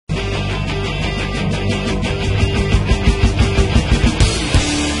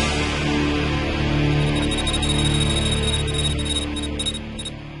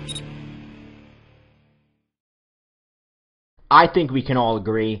I think we can all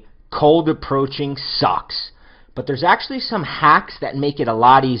agree, cold approaching sucks. But there's actually some hacks that make it a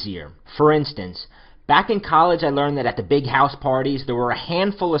lot easier. For instance, back in college I learned that at the big house parties there were a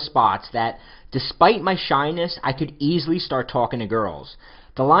handful of spots that, despite my shyness, I could easily start talking to girls.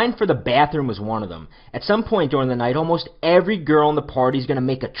 The line for the bathroom was one of them. At some point during the night, almost every girl in the party is going to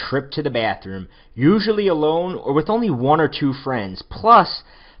make a trip to the bathroom, usually alone or with only one or two friends. Plus,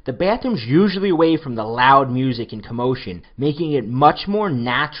 the bathroom's usually away from the loud music and commotion, making it much more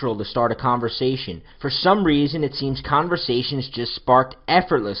natural to start a conversation. For some reason, it seems conversations just sparked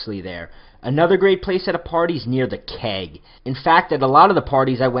effortlessly there. Another great place at a party is near the keg. In fact, at a lot of the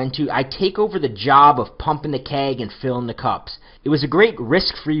parties I went to, I take over the job of pumping the keg and filling the cups. It was a great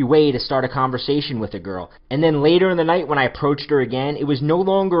risk-free way to start a conversation with a girl. And then later in the night when I approached her again, it was no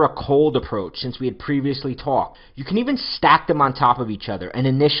longer a cold approach since we had previously talked. You can even stack them on top of each other. An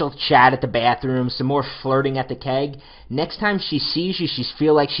initial chat at the bathroom, some more flirting at the keg. Next time she sees you, she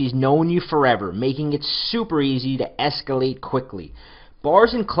feels like she's known you forever, making it super easy to escalate quickly.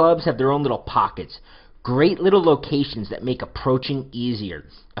 Bars and clubs have their own little pockets, great little locations that make approaching easier.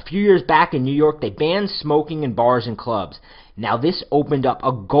 A few years back in New York, they banned smoking in bars and clubs. Now this opened up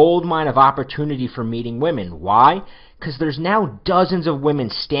a goldmine of opportunity for meeting women. Why? Because there's now dozens of women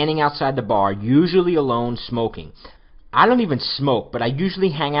standing outside the bar, usually alone, smoking. I don't even smoke, but I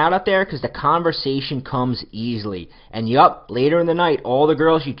usually hang out there because the conversation comes easily. And yup, later in the night, all the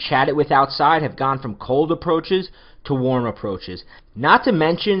girls you chatted with outside have gone from cold approaches to warm approaches. Not to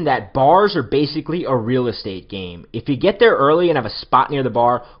mention that bars are basically a real estate game. If you get there early and have a spot near the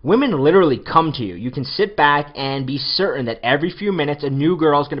bar, women literally come to you. You can sit back and be certain that every few minutes a new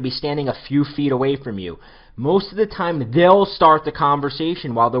girl is going to be standing a few feet away from you. Most of the time they'll start the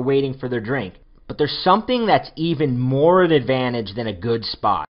conversation while they're waiting for their drink. But there's something that's even more an advantage than a good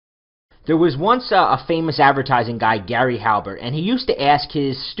spot. There was once a famous advertising guy, Gary Halbert, and he used to ask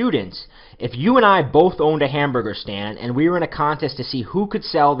his students, if you and I both owned a hamburger stand and we were in a contest to see who could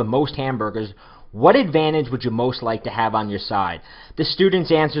sell the most hamburgers, what advantage would you most like to have on your side? The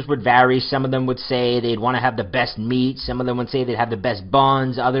students' answers would vary. Some of them would say they'd want to have the best meat. Some of them would say they'd have the best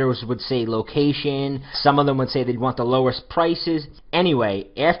buns. Others would say location. Some of them would say they'd want the lowest prices. Anyway,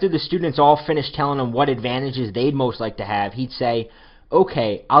 after the students all finished telling him what advantages they'd most like to have, he'd say,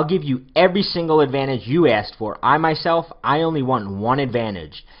 okay, I'll give you every single advantage you asked for. I only want one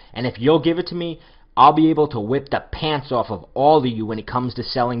advantage. And if you'll give it to me, I'll be able to whip the pants off of all of you when it comes to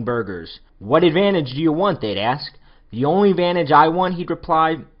selling burgers. What advantage do you want, they'd ask. The only advantage I want, he'd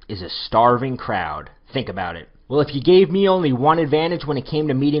reply, is a starving crowd. Think about it. Well, if you gave me only one advantage when it came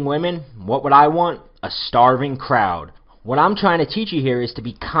to meeting women, what would I want? A starving crowd. What I'm trying to teach you here is to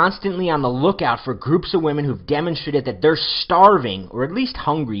be constantly on the lookout for groups of women who've demonstrated that they're starving, or at least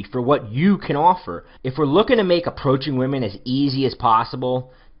hungry, for what you can offer. If we're looking to make approaching women as easy as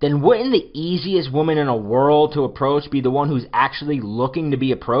possible, then wouldn't the easiest woman in the world to approach be the one who's actually looking to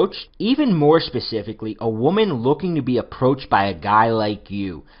be approached? Even more specifically, a woman looking to be approached by a guy like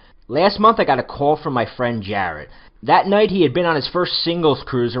you. Last month I got a call from my friend Jarrett. That night he had been on his first singles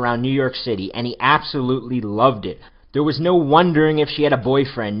cruise around New York City, and he absolutely loved it. There was no wondering if she had a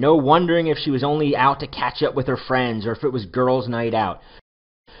boyfriend, no wondering if she was only out to catch up with her friends, or if it was girls' night out.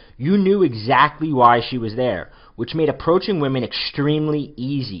 You knew exactly why she was there, which made approaching women extremely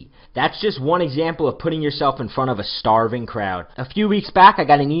easy. That's just one example of putting yourself in front of a starving crowd. A few weeks back, I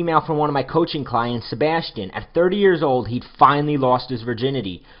got an email from one of my coaching clients, Sebastian. At 30 years old, he'd finally lost his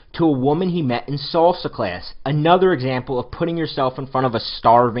virginity to a woman he met in salsa class. Another example of putting yourself in front of a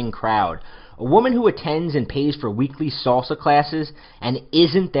starving crowd. A woman who attends and pays for weekly salsa classes and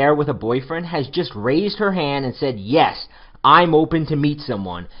isn't there with a boyfriend has just raised her hand and said, yes, I'm open to meet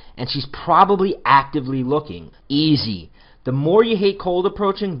someone, and she's probably actively looking. Easy. The more you hate cold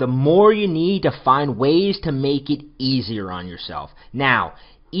approaching, the more you need to find ways to make it easier on yourself. Now,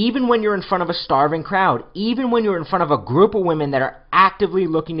 even when you're in front of a starving crowd, even when you're in front of a group of women that are actively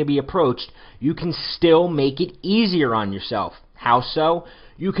looking to be approached, you can still make it easier on yourself. How so?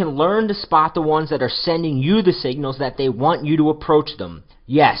 You can learn to spot the ones that are sending you the signals that they want you to approach them.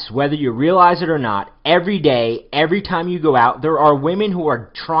 Yes, whether you realize it or not, every day, every time you go out, there are women who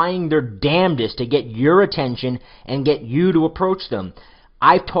are trying their damnedest to get your attention and get you to approach them.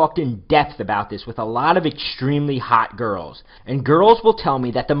 I've talked in depth about this with a lot of extremely hot girls. And girls will tell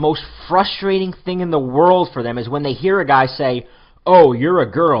me that the most frustrating thing in the world for them is when they hear a guy say, oh, you're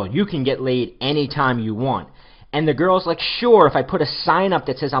a girl, you can get laid anytime you want. And the girl's like, sure, if I put a sign up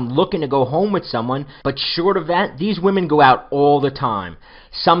that says I'm looking to go home with someone, but short of that, these women go out all the time.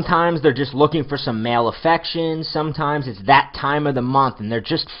 Sometimes they're just looking for some male affection, sometimes it's that time of the month and they're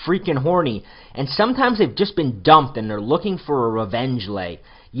just freaking horny, and sometimes they've just been dumped and they're looking for a revenge lay.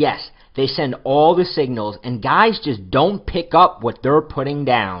 Yes, they send all the signals, and guys just don't pick up what they're putting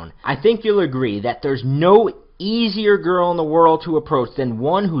down. I think you'll agree that there's no easier girl in the world to approach than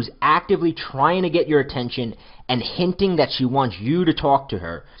one who's actively trying to get your attention and hinting that she wants you to talk to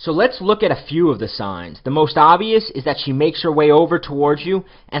her. So let's look at a few of the signs. The most obvious is that she makes her way over towards you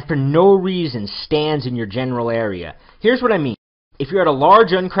and for no reason stands in your general area. Here's what I mean. If you're at a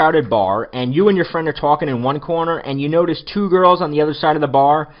large uncrowded bar and you and your friend are talking in one corner and you notice two girls on the other side of the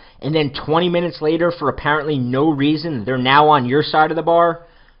bar, and then 20 minutes later, for apparently no reason, they're now on your side of the bar,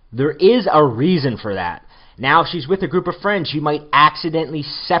 there is a reason for that. Now, if she's with a group of friends, she might accidentally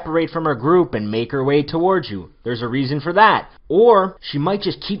separate from her group and make her way towards you. There's a reason for that. Or she might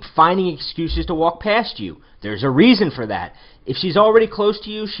just keep finding excuses to walk past you. There's a reason for that. If she's already close to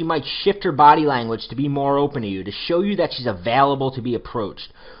you, she might shift her body language to be more open to you, to show you that she's available to be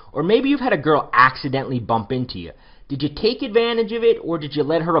approached. Or maybe you've had a girl accidentally bump into you. Did you take advantage of it, or did you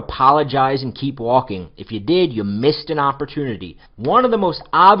let her apologize and keep walking? If you did, you missed an opportunity. One of the most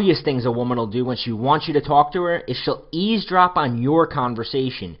obvious things a woman will do when she wants you to talk to her is she'll eavesdrop on your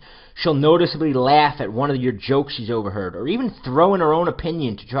conversation. She'll noticeably laugh at one of your jokes she's overheard, or even throw in her own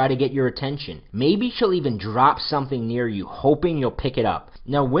opinion to try to get your attention. Maybe she'll even drop something near you, hoping you'll pick it up.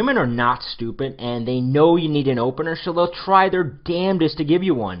 Now, women are not stupid, and they know you need an opener, so they'll try their damnedest to give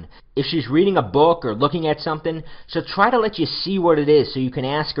you one. If she's reading a book or looking at something, she'll try to let you see what it is so you can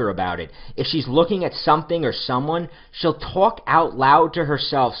ask her about it. If she's looking at something or someone, she'll talk out loud to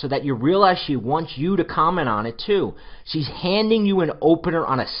herself so that you realize she wants you to comment on it too. She's handing you an opener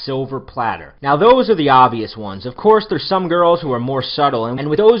on a silver platter. Now, those are the obvious ones. Of course, there's some girls who are more subtle, and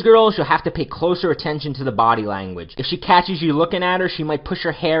with those girls, you'll have to pay closer attention to the body language. If she catches you looking at her, she might push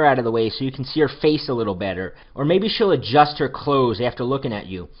her hair out of the way so you can see her face a little better. Or maybe she'll adjust her clothes after looking at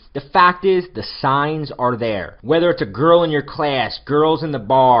you. The fact is, the signs are there. Whether it's a girl in your class, girls in the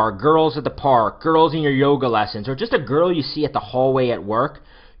bar, girls at the park, girls in your yoga lessons, or just a girl you see at the hallway at work,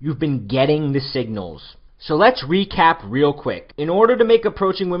 you've been getting the signals. So let's recap real quick. In order to make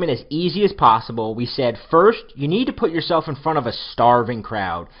approaching women as easy as possible, we said, first, you need to put yourself in front of a starving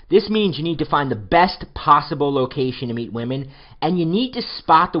crowd. This means you need to find the best possible location to meet women, and you need to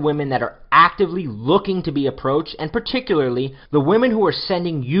spot the women that are actively looking to be approached, and particularly the women who are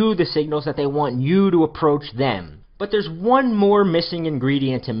sending you the signals that they want you to approach them. But there's one more missing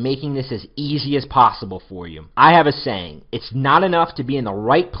ingredient to making this as easy as possible for you. I have a saying, it's not enough to be in the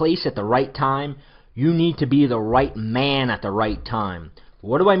right place at the right time. You need to be the right man at the right time.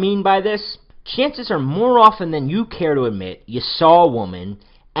 What do I mean by this? Chances are more often than you care to admit, you saw a woman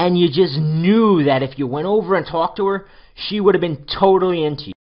and you just knew that if you went over and talked to her, she would have been totally into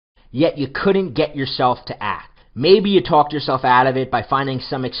you. Yet you couldn't get yourself to act. Maybe you talked yourself out of it by finding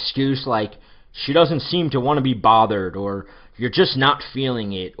some excuse like, she doesn't seem to want to be bothered, or you're just not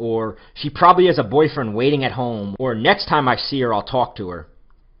feeling it, or she probably has a boyfriend waiting at home, or next time I see her I'll talk to her.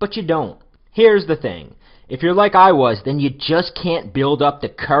 But you don't. Here's the thing. If you're like I was, then you just can't build up the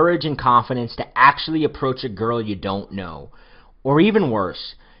courage and confidence to actually approach a girl you don't know. Or even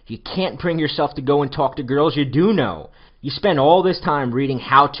worse, you can't bring yourself to go and talk to girls you do know. You spend all this time reading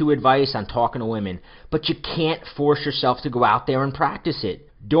how-to advice on talking to women, but you can't force yourself to go out there and practice it.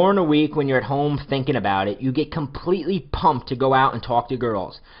 During a week when you're at home thinking about it, you get completely pumped to go out and talk to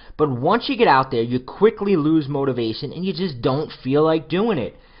girls. But once you get out there, you quickly lose motivation and you just don't feel like doing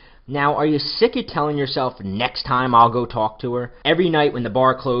it. Now, are you sick of telling yourself, next time I'll go talk to her? Every night when the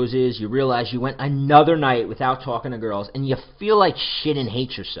bar closes, you realize you went another night without talking to girls, and you feel like shit and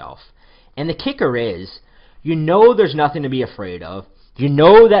hate yourself. And the kicker is, you know there's nothing to be afraid of, you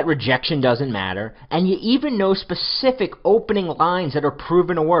know that rejection doesn't matter, and you even know specific opening lines that are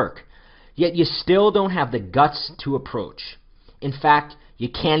proven to work. Yet you still don't have the guts to approach. In fact, you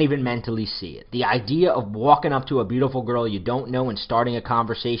can't even mentally see it. The idea of walking up to a beautiful girl you don't know and starting a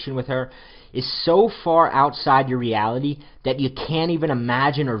conversation with her is so far outside your reality that you can't even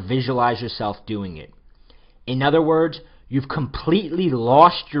imagine or visualize yourself doing it. In other words, you've completely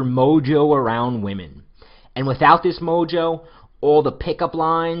lost your mojo around women. And without this mojo, all the pickup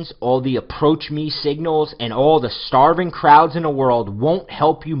lines, all the approach me signals, and all the starving crowds in the world won't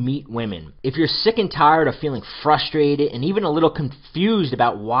help you meet women. If you're sick and tired of feeling frustrated and even a little confused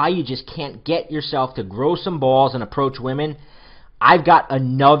about why you just can't get yourself to grow some balls and approach women, I've got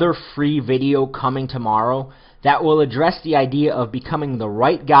another free video coming tomorrow that will address the idea of becoming the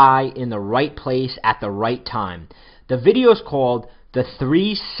right guy in the right place at the right time. The video is called The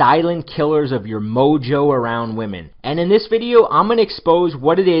 3 Silent Killers of Your Mojo Around Women. And in this video, I'm going to expose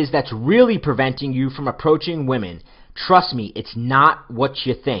what it is that's really preventing you from approaching women. Trust me, it's not what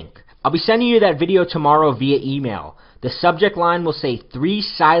you think. I'll be sending you that video tomorrow via email. The subject line will say 3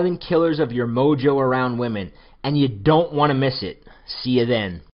 Silent Killers of Your Mojo Around Women, and you don't want to miss it. See you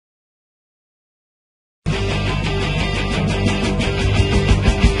then.